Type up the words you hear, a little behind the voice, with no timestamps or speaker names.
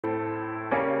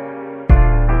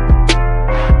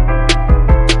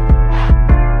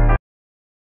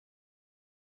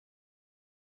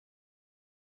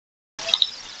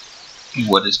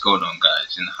What is going on,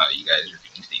 guys, and how you guys are doing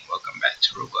today? Welcome back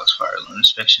to Roblox Fire Alarm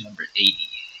Inspection number 80.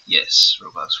 Yes,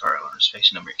 Roblox Fire Alarm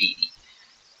Inspection number 80.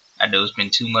 I know it's been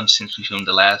 2 months since we filmed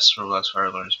the last Roblox Fire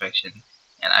Alarm Inspection,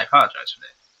 and I apologize for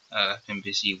that. I've been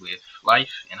busy with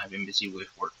life, and I've been busy with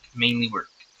work, mainly work.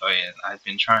 And I've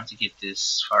been trying to get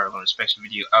this Fire Alarm Inspection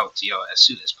video out to y'all as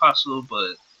soon as possible,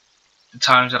 but the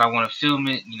times that I want to film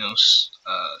it,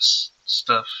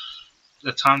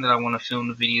 the time that I want to film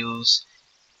the videos,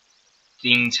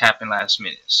 things happen last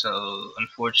minute. So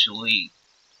unfortunately,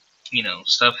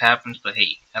 stuff happens. But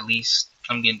hey, at least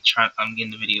I'm getting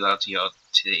the video out to y'all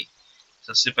today.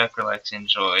 So sit back, relax,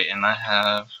 enjoy. And I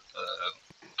have,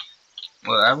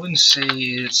 well, I wouldn't say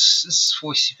it's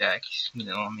voice evac.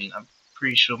 I'm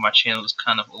pretty sure my channel is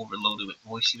kind of overloaded with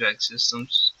voice evac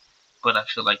systems, but I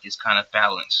feel like it's kind of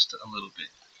balanced a little bit.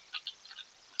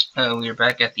 We are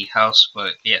back at the house,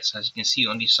 but yes, as you can see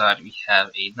on the side, we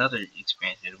have another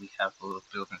expansion. We have a little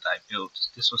building that I built.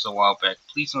 This was a while back.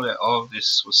 Please know that all of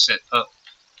this was set up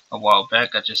a while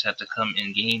back. I just had to come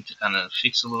in game to kind of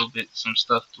fix a little bit some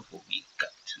stuff before we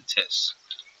got to the test.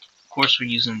 Of course, we're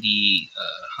using the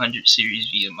 100 series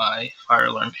VMI fire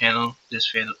alarm panel. This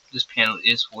panel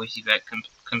is voice evac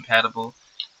compatible.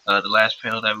 The last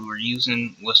panel that we were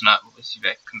using was not voice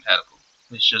evac compatible.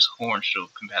 It's just horn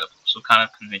strobe compatible, so kind of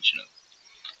conventional.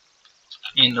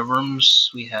 In the rooms,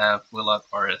 we have Willock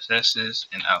RSSs,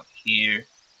 and out here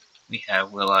we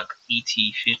have Willock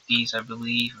ET50s, I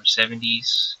believe, or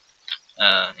 70s.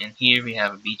 And here we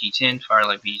have a BG10,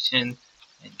 Firelight BG10. In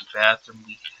the bathroom,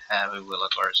 we have a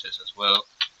Willock RSS as well.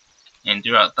 And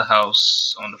throughout the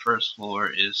house, on the first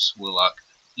floor, is Willock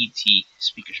ET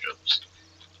speaker strobes.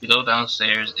 We go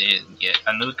downstairs, and yeah,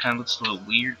 I know it kind of looks a little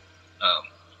weird.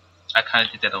 I kind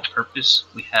of did that on purpose.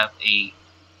 We have a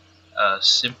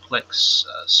simplex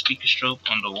speaker strobe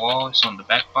on the wall. It's on the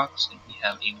back box, and we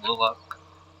have a Willock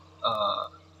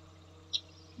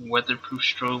weatherproof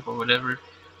strobe or whatever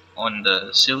on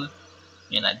the ceiling.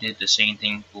 And I did the same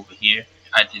thing over here.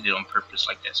 I did it on purpose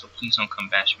like that, so please don't come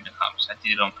bash me in the comments. I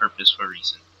did it on purpose for a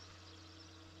reason.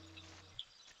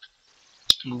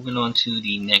 Moving on to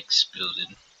the next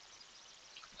building.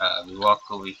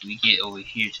 We get over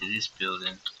here to this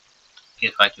building.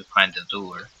 If I can find the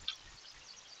door.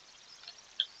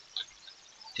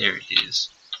 There it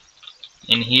is.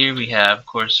 In here we have, of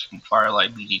course, from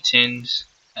Firelight BD10s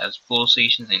as pull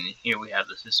stations, and in here we have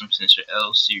the System Sensor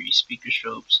L series speaker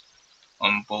strobes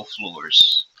on both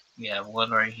floors. We have one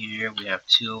right here, we have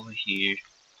two over here,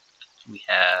 we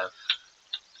have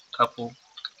a couple,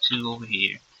 two over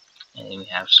here, and then we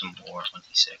have some more on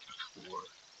the second floor.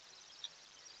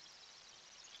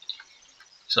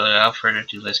 So without further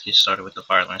ado, let's get started with the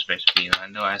fire alarm inspection video. I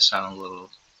know I sound a little,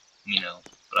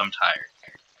 but I'm tired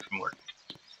from work.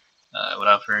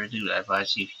 Without further ado, I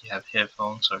advise you, if you have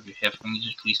headphones or if you're headphone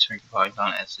users, please turn your volume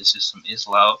down, as the system is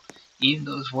loud. Even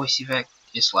though it's voice evac,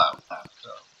 it's loud.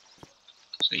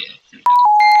 So yeah, here we go.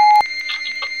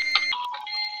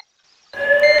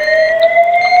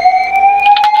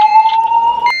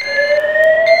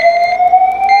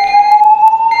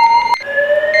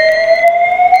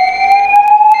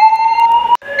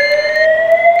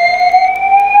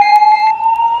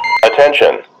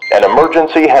 Attention, an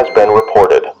emergency has been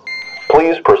reported.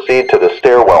 Please proceed to the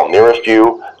stairwell nearest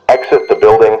you, exit the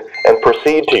building, and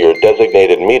proceed to your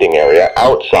designated meeting area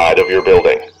outside of your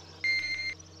building.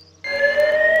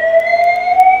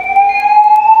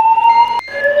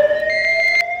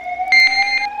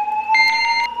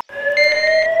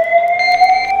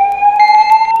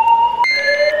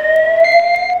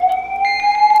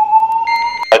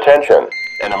 Attention,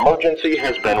 an emergency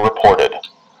has been reported.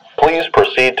 Please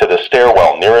proceed to the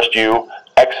stairwell nearest you,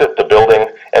 exit the building,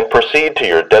 and proceed to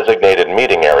your designated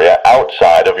meeting area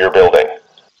outside of your building.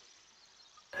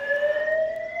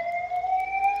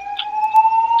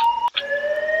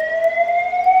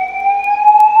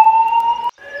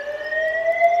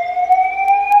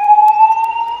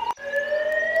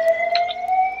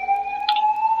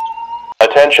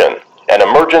 Attention, an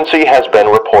emergency has been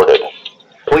reported.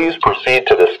 Please proceed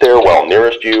to the stairwell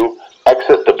nearest you,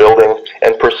 exit the building,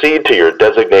 and proceed to your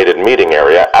designated meeting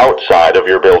area outside of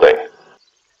your building.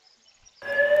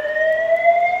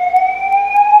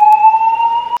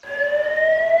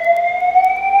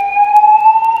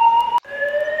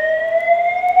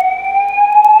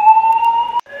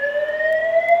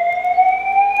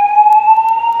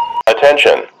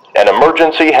 Attention, an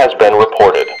emergency has been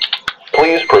reported.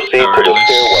 Please proceed to the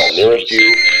stairwell nearest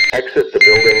you, exit the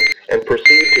building, and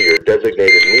proceed to your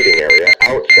designated meeting area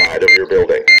outside of your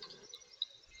building.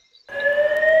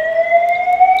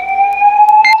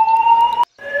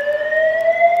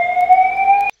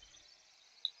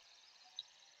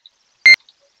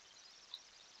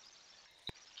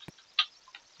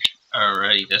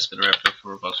 Alrighty, that's gonna wrap up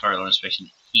for Roblox Fire Alarm Inspection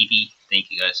 80. Thank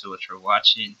you guys so much for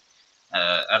watching.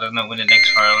 I don't know when the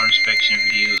next fire alarm inspection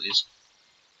video is,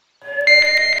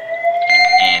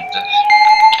 and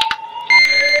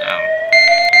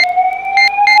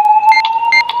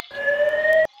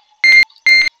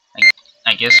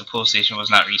I guess the poll station was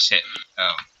not reset.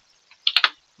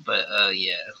 But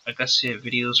yeah, like I said,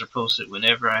 videos are posted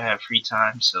whenever I have free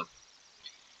time. So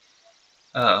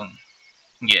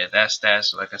yeah, that's that.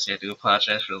 So like I said, I do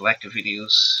apologize for the lack of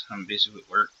videos. I'm busy with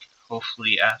work.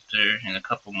 Hopefully, in a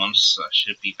couple months, I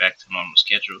should be back to normal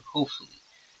schedule. Hopefully,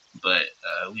 but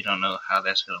we don't know how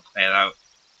that's gonna play out.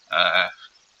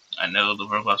 I know the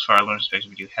Roblox Fire Alarm Inspection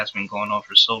video has been going on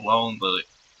for so long, but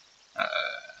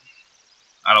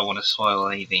I don't want to spoil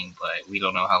anything. But we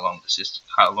don't know how long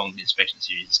the inspection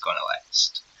series is going to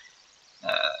last.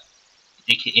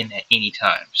 It can end at any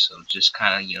time, so just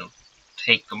kind of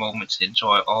take a moment to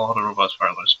enjoy all the Roblox Fire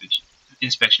Alarm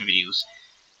inspection videos.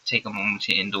 Take a moment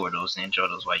to endure those and enjoy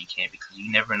those while you can, because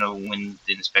you never know when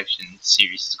the inspection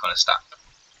series is going to stop.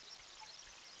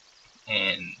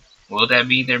 And will that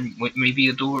mean there may be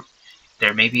a door?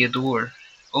 There may be a door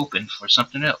open for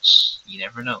something else. You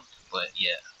never know. But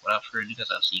yeah, without further ado,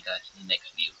 I'll see you guys in the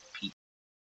next video.